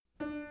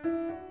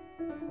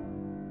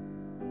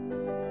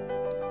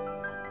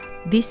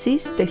This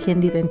is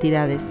Tejiendo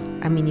Identidades,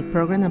 a mini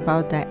program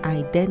about the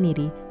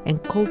identity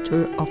and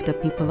culture of the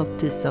people of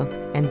Tucson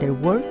and their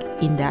work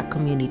in that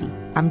community.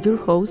 I'm your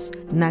host,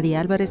 Nadia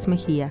Alvarez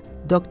Mejia,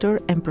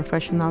 doctor and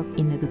professional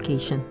in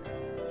education.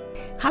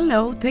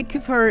 Hello, thank you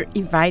for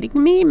inviting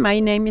me. My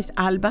name is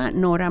Alba,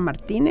 Nora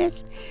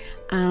Martinez,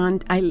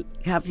 and I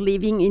have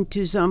living in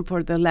Tucson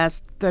for the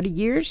last 30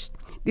 years.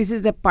 This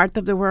is the part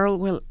of the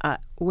world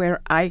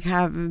where I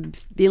have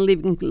been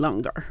living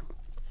longer.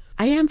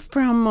 I am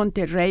from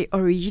Monterrey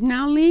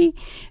originally.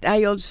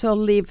 I also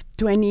lived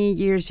 20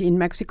 years in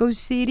Mexico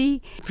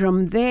City.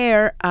 From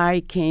there,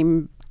 I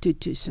came to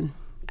Tucson.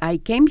 I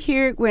came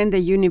here when the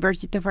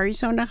University of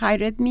Arizona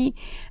hired me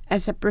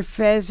as a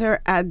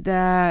professor at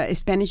the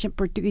Spanish and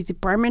Portuguese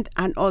department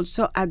and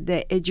also at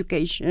the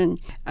education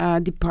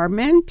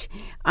department.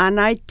 And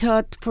I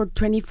taught for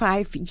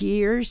 25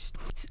 years.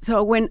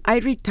 So when I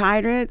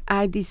retired,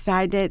 I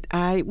decided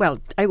I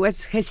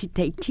was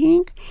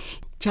hesitating.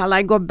 Shall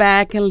I go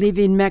back and live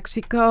in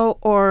Mexico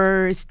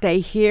or stay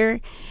here?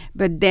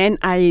 But then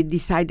I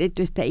decided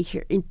to stay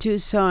here in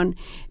Tucson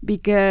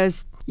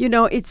because,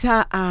 it's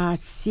a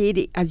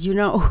city, as you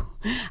know,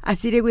 a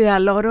city with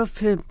a lot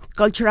of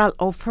cultural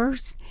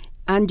offers.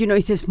 And,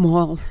 it's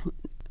small,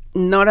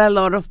 not a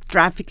lot of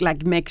traffic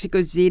like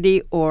Mexico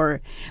City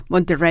or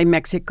Monterrey,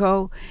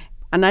 Mexico.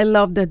 And I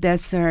love the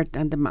desert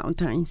and the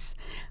mountains.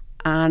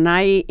 And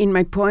in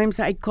my poems,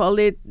 I call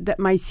it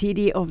my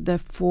city of the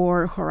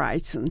four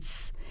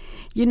horizons.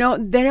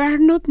 There are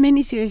not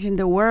many cities in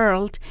the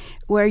world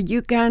where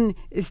you can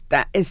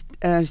stand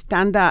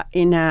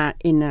in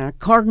a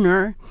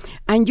corner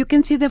and you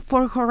can see the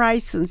four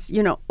horizons,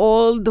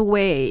 all the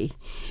way,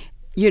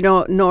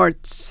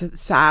 north,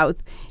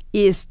 south,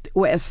 east,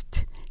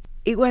 west.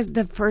 It was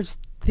the first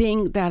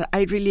thing that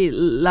I really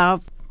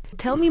loved.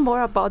 Tell me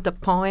more about the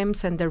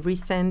poems and the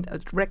recent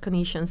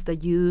recognitions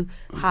that you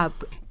have.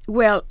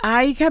 Well,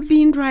 I have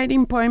been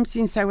writing poems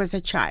since I was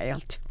a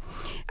child.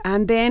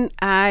 And then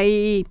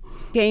I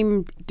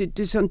came to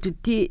Tucson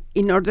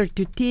in order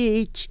to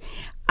teach.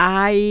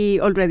 I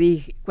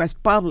already was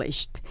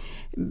published,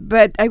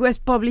 but I was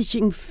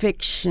publishing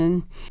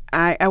fiction.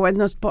 I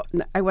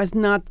was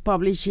not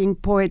publishing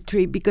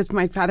poetry because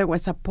my father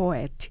was a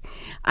poet.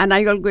 And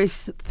I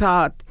always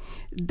thought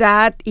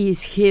that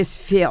is his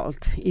field,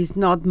 is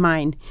not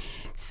mine.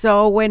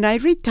 So when I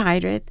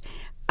retired,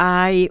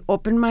 I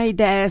opened my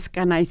desk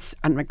and my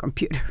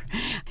computer.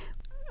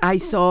 I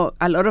saw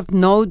a lot of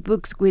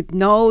notebooks with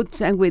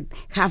notes and with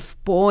half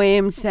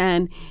poems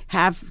and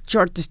half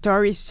short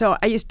stories. So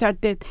I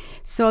started.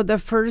 So the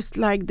first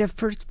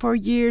 4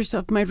 years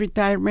of my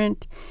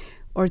retirement,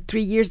 or 3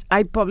 years,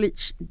 I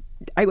published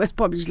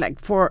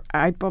like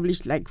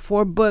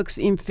 4 books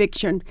in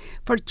fiction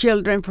for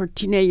children, for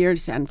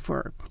teenagers, and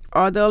for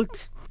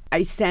adults.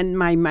 I sent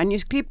my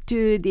manuscript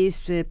to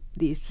this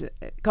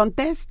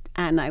contest,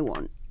 and I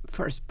won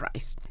first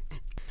prize.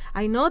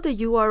 I know that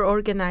you are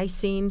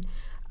organizing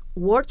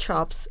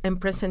workshops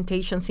and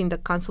presentations in the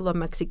Council of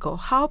Mexico.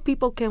 How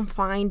people can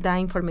find that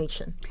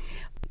information?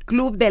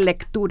 Club de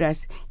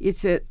Lecturas.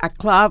 It's a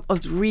club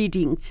of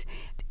readings.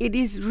 It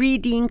is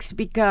readings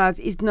because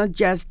it's not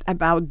just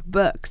about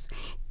books.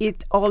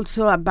 It's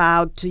also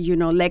about,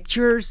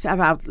 lectures,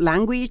 about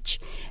language,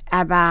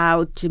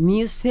 about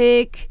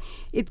music.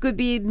 It could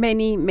be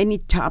many, many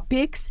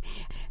topics.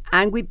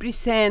 And we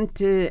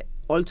present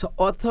also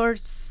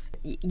authors.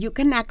 You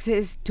can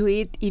access to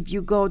it if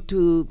you go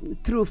through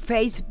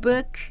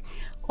Facebook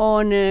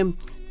on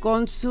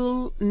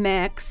Consul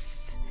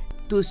Mex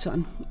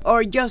Tucson,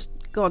 or just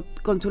go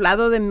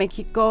Consulado de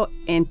Mexico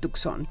en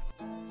Tucson.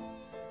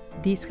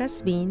 This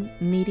has been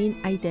Needing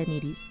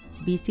Identities.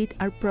 Visit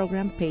our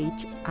program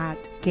page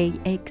at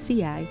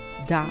kxci.org.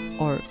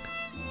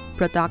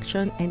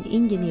 Production and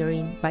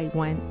engineering by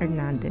Juan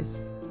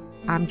Hernandez.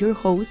 I'm your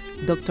host,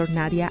 Dr.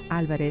 Nadia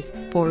Alvarez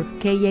for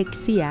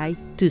KXCI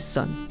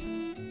Tucson.